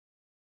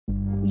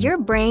Your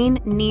brain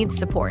needs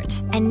support,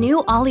 and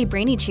new Ollie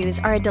Brainy Chews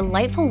are a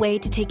delightful way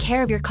to take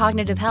care of your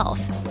cognitive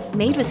health.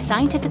 Made with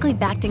scientifically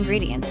backed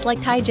ingredients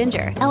like Thai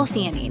ginger,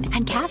 L-theanine,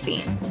 and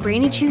caffeine,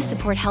 Brainy Chews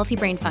support healthy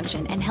brain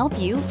function and help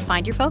you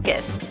find your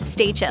focus,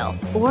 stay chill,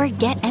 or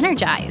get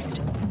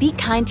energized. Be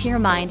kind to your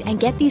mind and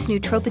get these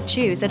nootropic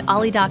chews at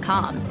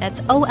ollie.com.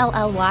 That's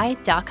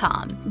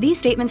OLLY.com. These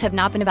statements have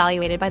not been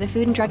evaluated by the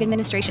Food and Drug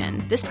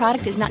Administration. This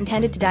product is not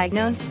intended to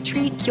diagnose,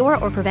 treat, cure,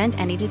 or prevent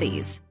any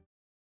disease.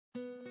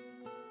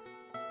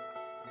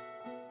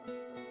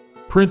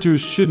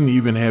 Printers shouldn't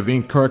even have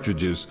ink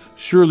cartridges.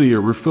 Surely a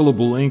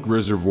refillable ink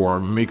reservoir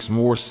makes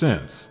more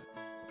sense.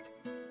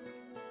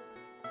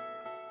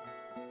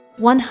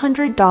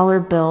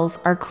 $100 bills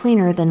are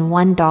cleaner than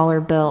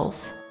 $1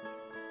 bills.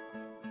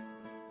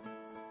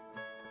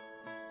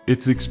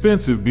 It's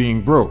expensive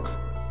being broke.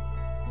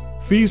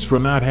 Fees for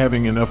not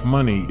having enough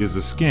money is a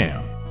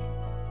scam.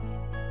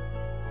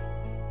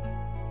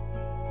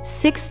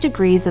 6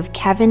 Degrees of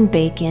Kevin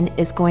Bacon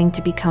is going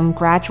to become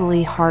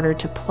gradually harder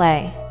to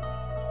play.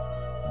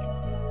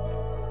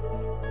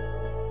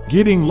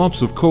 Getting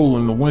lumps of coal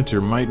in the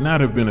winter might not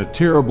have been a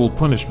terrible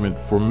punishment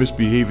for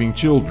misbehaving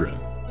children.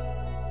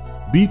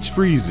 Beats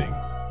freezing.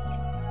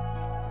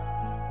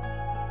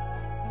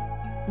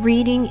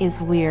 Reading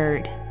is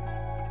weird.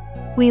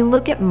 We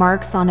look at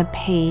marks on a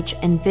page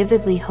and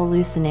vividly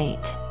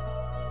hallucinate.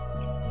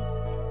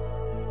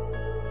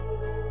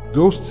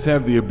 Ghosts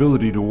have the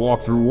ability to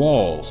walk through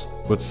walls,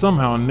 but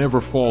somehow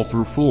never fall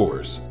through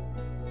floors.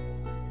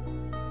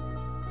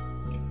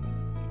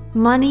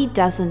 Money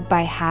doesn't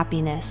buy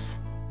happiness.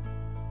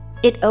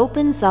 It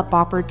opens up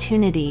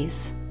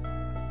opportunities.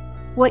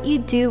 What you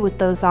do with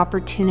those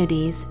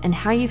opportunities and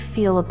how you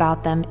feel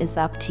about them is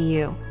up to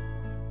you.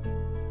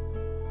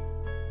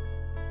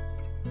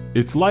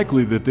 It's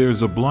likely that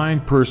there's a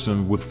blind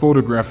person with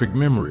photographic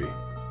memory.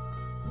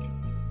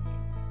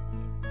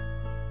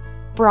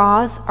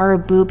 Bras are a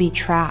booby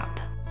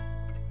trap.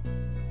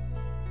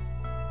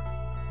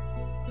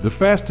 The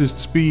fastest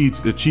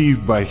speeds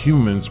achieved by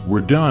humans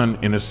were done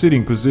in a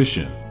sitting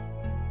position.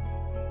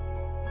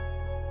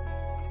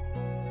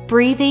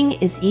 Breathing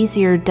is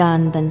easier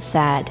done than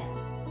said.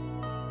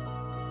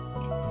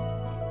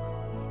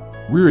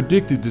 We're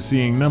addicted to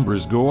seeing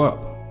numbers go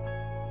up.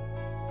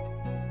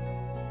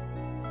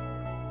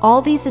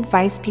 All these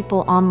advice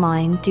people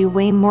online do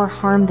way more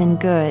harm than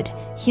good.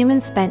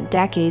 Humans spent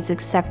decades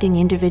accepting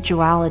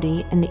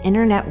individuality, and the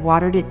internet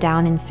watered it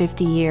down in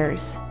 50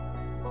 years.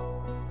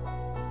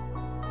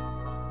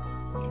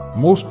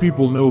 Most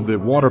people know that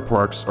water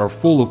parks are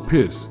full of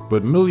piss,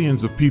 but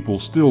millions of people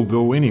still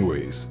go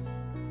anyways.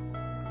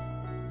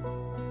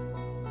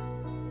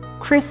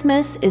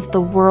 Christmas is the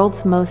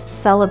world's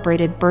most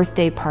celebrated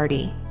birthday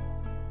party.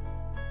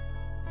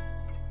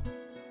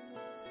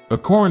 A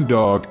corn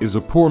dog is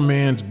a poor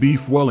man's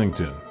beef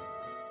Wellington.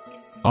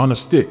 On a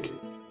stick.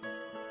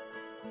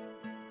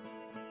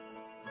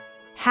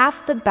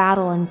 Half the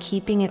battle in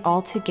keeping it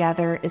all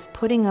together is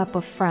putting up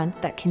a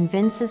front that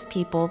convinces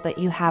people that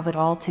you have it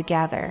all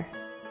together.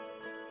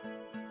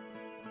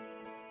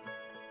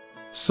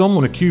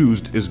 Someone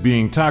accused as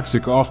being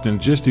toxic often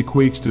just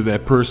equates to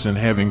that person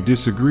having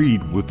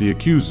disagreed with the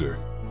accuser.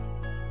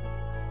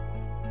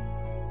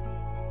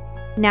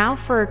 Now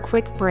for a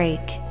quick break.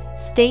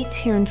 Stay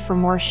tuned for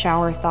more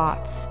shower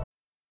thoughts.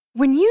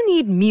 When you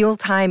need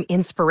mealtime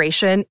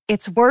inspiration,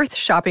 it's worth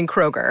shopping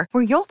Kroger,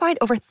 where you'll find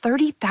over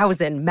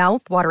 30,000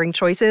 mouth-watering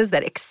choices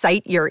that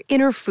excite your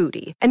inner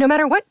foodie. And no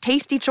matter what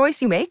tasty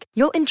choice you make,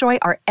 you'll enjoy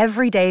our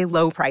everyday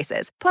low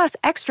prices, plus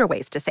extra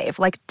ways to save,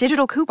 like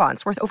digital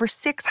coupons worth over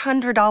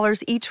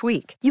 $600 each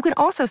week. You can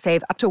also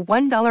save up to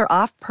 $1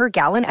 off per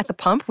gallon at the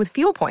pump with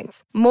fuel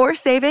points. More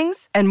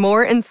savings and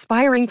more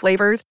inspiring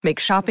flavors make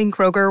shopping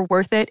Kroger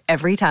worth it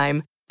every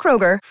time.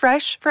 Kroger,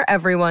 fresh for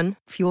everyone.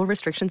 Fuel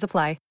restrictions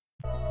apply.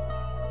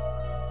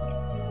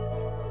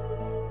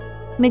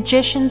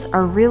 Magicians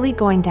are really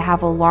going to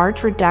have a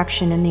large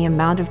reduction in the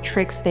amount of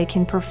tricks they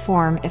can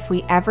perform if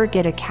we ever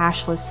get a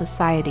cashless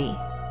society.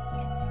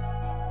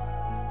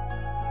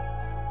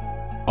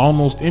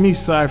 Almost any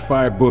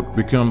sci-fi book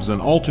becomes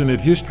an alternate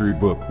history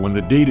book when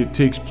the date it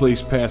takes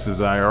place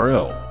passes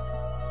IRL.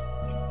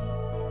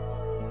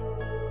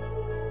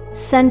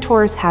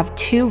 Centaurs have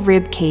 2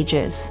 rib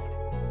cages.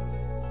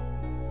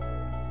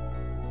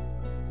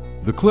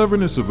 The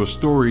cleverness of a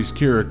story's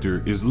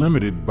character is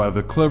limited by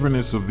the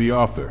cleverness of the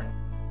author.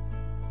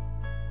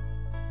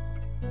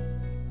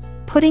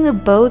 Putting a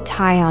bow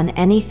tie on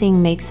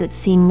anything makes it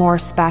seem more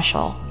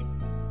special.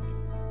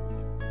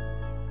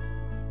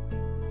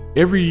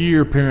 Every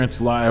year,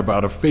 parents lie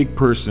about a fake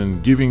person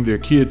giving their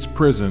kids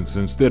presents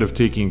instead of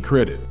taking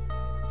credit.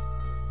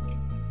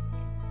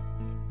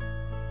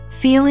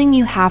 Feeling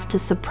you have to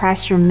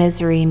suppress your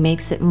misery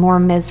makes it more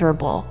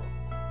miserable.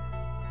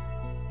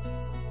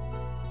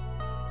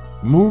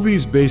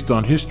 Movies based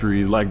on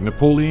history like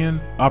Napoleon,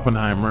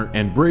 Oppenheimer,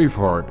 and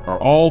Braveheart are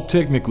all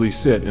technically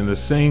set in the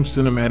same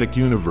cinematic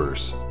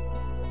universe.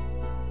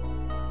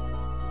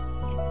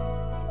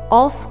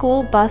 All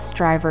school bus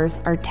drivers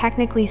are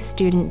technically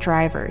student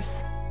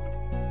drivers.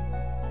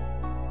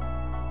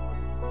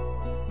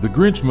 The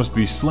Grinch must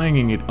be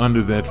slanging it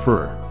under that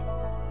fur.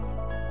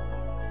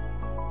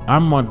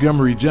 I'm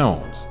Montgomery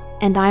Jones.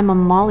 And I'm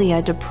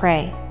Amalia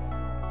Dupre.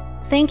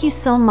 Thank you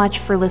so much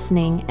for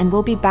listening, and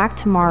we'll be back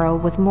tomorrow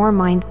with more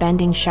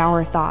mind-bending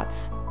shower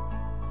thoughts.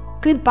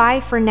 Goodbye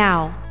for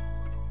now.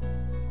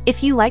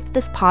 If you liked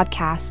this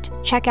podcast,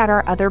 check out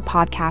our other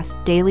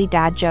podcast, Daily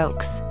Dad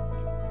Jokes.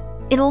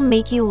 It'll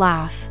make you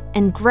laugh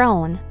and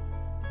groan.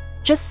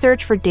 Just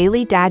search for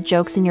Daily Dad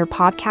Jokes in your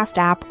podcast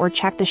app or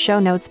check the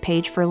show notes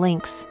page for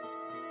links.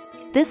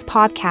 This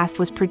podcast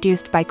was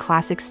produced by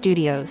Classic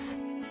Studios.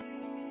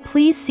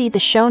 Please see the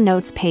show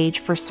notes page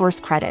for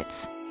source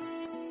credits.